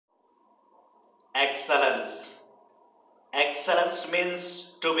Excellence. Excellence means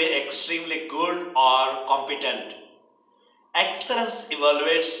to be extremely good or competent. Excellence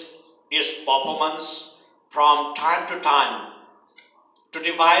evaluates its performance from time to time to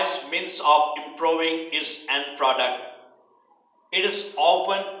devise means of improving its end product. It is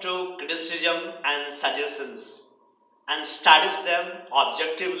open to criticism and suggestions and studies them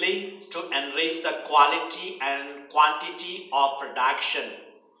objectively to enrich the quality and quantity of production.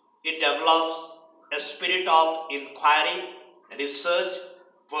 It develops a spirit of inquiry, research,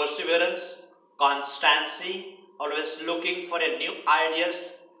 perseverance, constancy, always looking for a new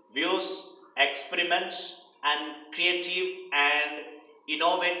ideas, views, experiments, and creative and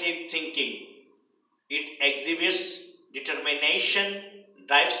innovative thinking. It exhibits determination,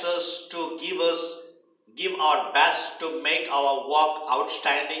 drives us to give our best to make our work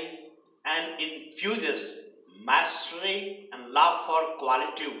outstanding, and infuses mastery and love for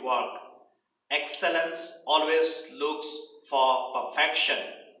quality work. Excellence always looks for perfection.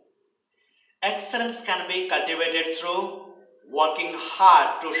 Excellence can be cultivated through working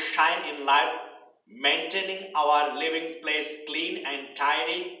hard to shine in life, maintaining our living place clean and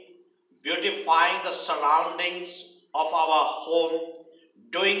tidy, beautifying the surroundings of our home,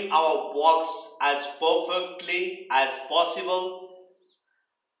 doing our works as perfectly as possible,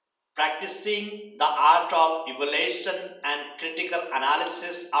 practicing the art of evaluation and critical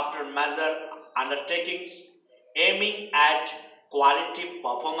analysis after major undertakings, aiming at quality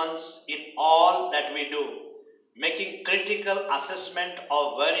performance in all that we do, making critical assessment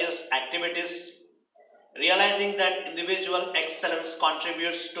of various activities, realizing that individual excellence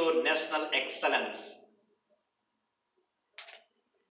contributes to national excellence.